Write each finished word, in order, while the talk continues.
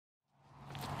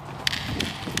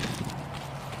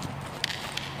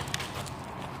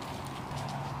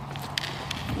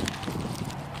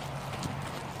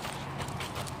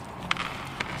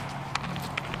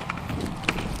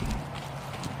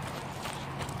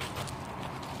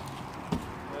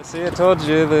See, I told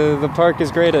you, the park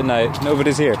is great at night.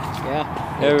 Nobody's here.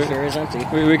 Yeah, it sure is empty.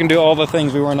 We can do all the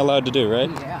things we weren't allowed to do, right?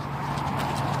 Yeah.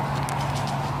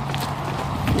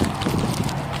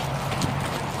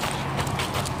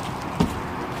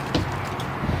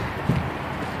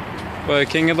 By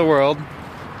King of the World.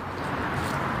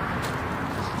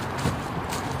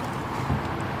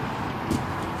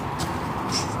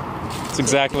 That's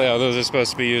exactly how those are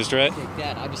supposed to be used, right? Take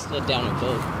that, I just slid down a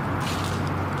boat.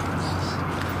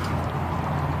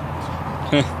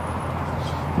 You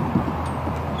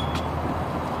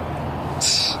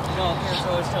know, parents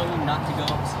always tell you not to go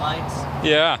up slides.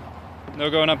 Yeah. No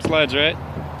going up slides, right?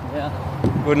 Yeah.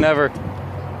 Would never. See,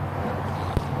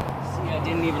 I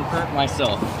didn't even hurt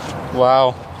myself.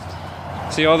 Wow.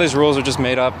 See, all these rules are just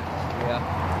made up.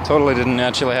 Yeah. Totally didn't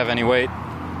actually have any weight.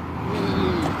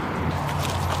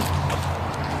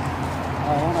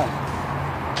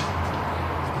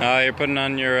 You're putting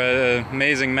on your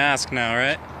amazing mask now,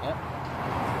 right? Yep.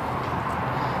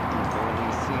 You can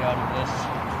barely see out of this.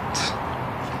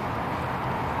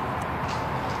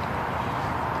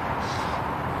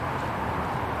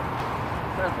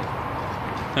 Perfect.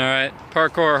 Alright,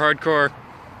 parkour, hardcore.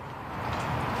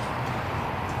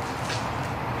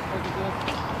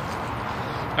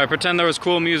 Alright, pretend there was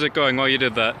cool music going while you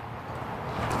did that.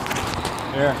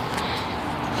 Here.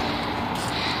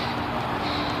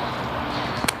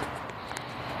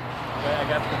 Okay, I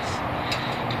got this.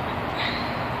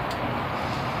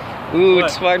 Ooh, What?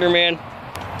 it's Spider-Man.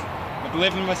 I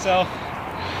believe in myself.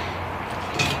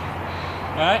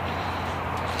 Alright.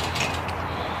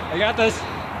 I got this.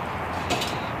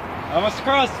 Almost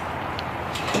across.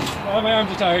 Oh, my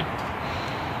arms are tired.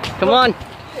 Come on.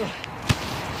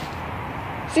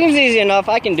 Seems easy enough.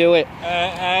 I can do it.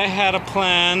 I had a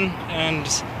plan and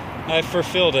I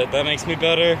fulfilled it. That makes me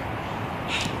better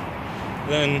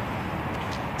than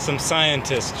some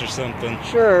scientist or something.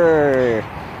 Sure.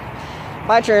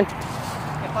 My turn.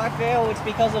 If I fail, it's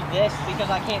because of this, because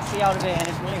I can't see out of it and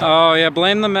it's really hard. Oh yeah,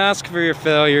 blame the mask for your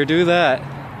failure. Do that.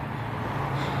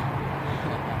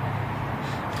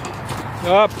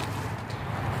 Up.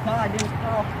 No, I didn't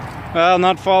fall. Well,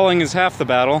 not falling is half the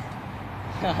battle.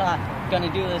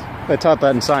 Gonna do this. I taught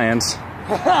that in science.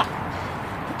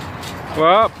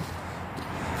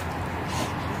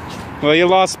 Well, you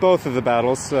lost both of the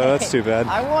battles, so that's too bad.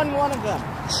 I won one of them.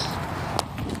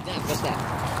 What's that?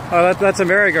 Oh, that's a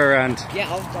merry-go-round. Yeah,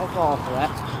 I'll fall for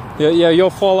that. Yeah, you'll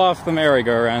fall off the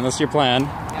merry-go-round. That's your plan.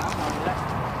 Yeah, I'll fall for that.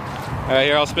 All right,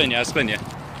 here, I'll spin you. I'll spin you. Not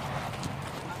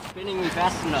spinning me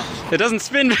fast enough. It doesn't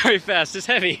spin very fast. It's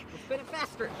heavy. We'll spin it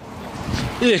faster.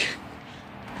 Yeah.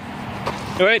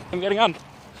 Wait, I'm getting on.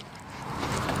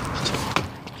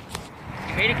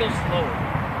 You made it go slower.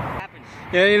 What happened?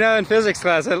 Yeah, you know, in physics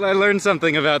class, I learned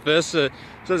something about this. So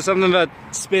something about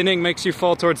spinning makes you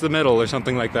fall towards the middle or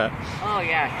something like that. Oh,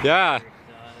 yeah. Yeah. Sure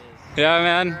does. Yeah,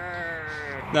 man.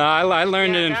 Sure. No, I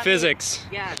learned Yeah, it in that physics.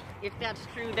 means, yeah, if that's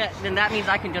true, then that means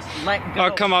I can just let go.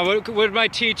 Oh, come on. Would my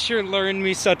teacher learn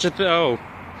me such a thing? Oh.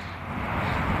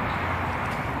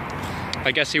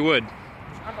 I guess he would.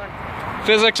 I'm fine.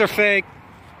 Physics are fake.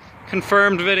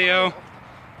 Confirmed video.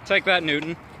 Take that,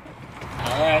 Newton.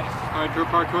 Alright. Alright, do a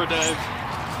parkour dive.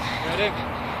 Ready?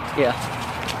 Yeah.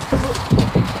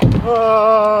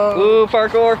 Oh. Ooh,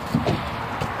 parkour.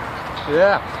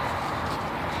 Yeah.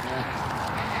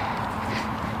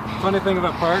 Funny thing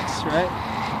about parks, right?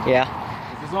 Yeah.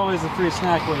 There's always a free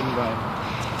snack waiting by.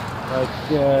 Like,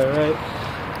 right.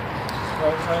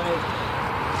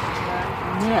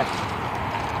 Yeah.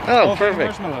 Oh,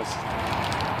 perfect. Marshmallows.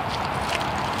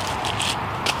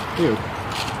 You.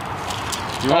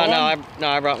 Oh, no,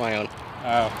 I brought my own.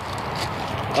 Oh.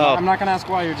 Oh. I'm not gonna ask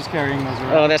why, you're just carrying those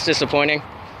around. Oh, that's disappointing.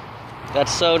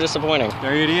 That's so disappointing.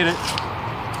 Dare you to eat it?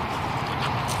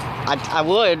 I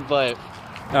would, but...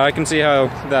 No, I can see how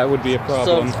that would be a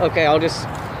problem. So, okay, I'll just...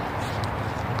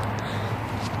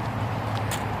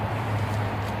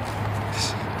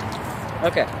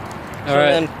 Okay. So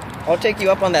Alright. then, I'll take you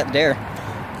up on that dare.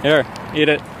 Here, eat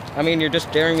it. I mean, you're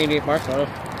just daring me to eat marshmallows.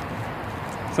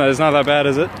 It's not that bad,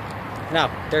 is it? No,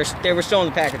 they were still in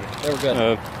the packaging. They were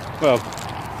good. Well.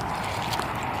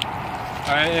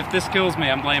 Alright, if this kills me,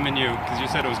 I'm blaming you, because you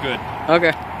said it was good.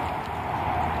 Okay.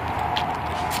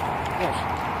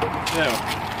 Yeah.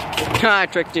 I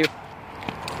tricked you.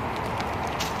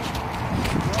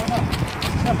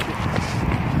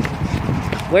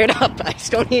 Wait up, I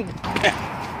still need...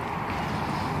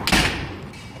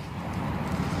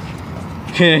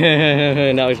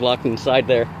 Now he's locked inside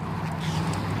there.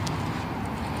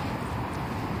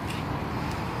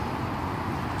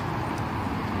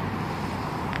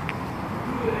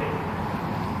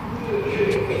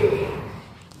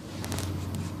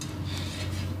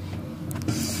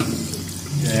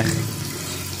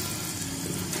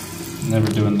 Never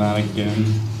doing that again.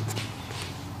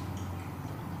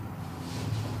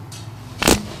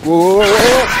 Whoa, whoa,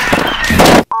 whoa.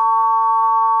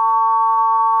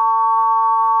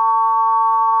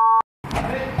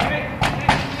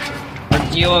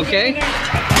 Are you okay?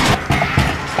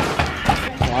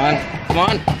 Come on, come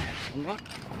on, come on.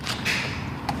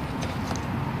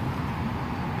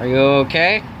 Are you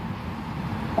okay?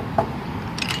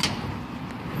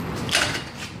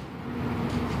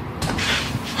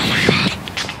 Oh my God.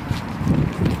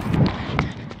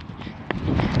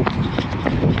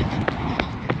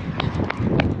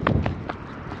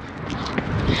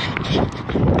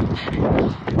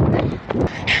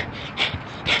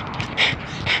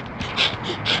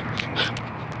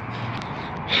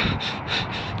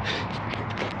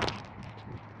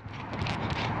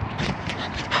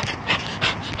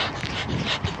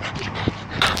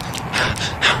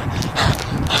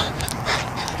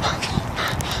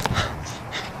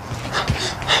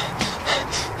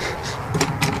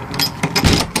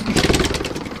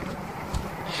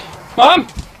 Mom!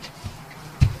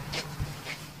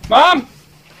 Mom!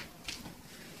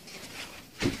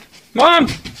 Mom!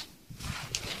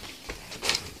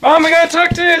 Mom, we gotta talk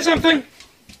to you about something!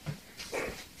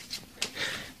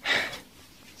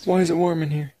 Why is it warm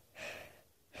in here?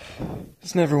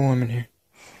 It's never warm in here.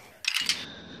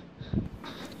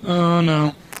 Oh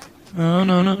no. Oh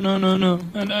no, no, no, no, no.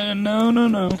 No, no,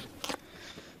 no.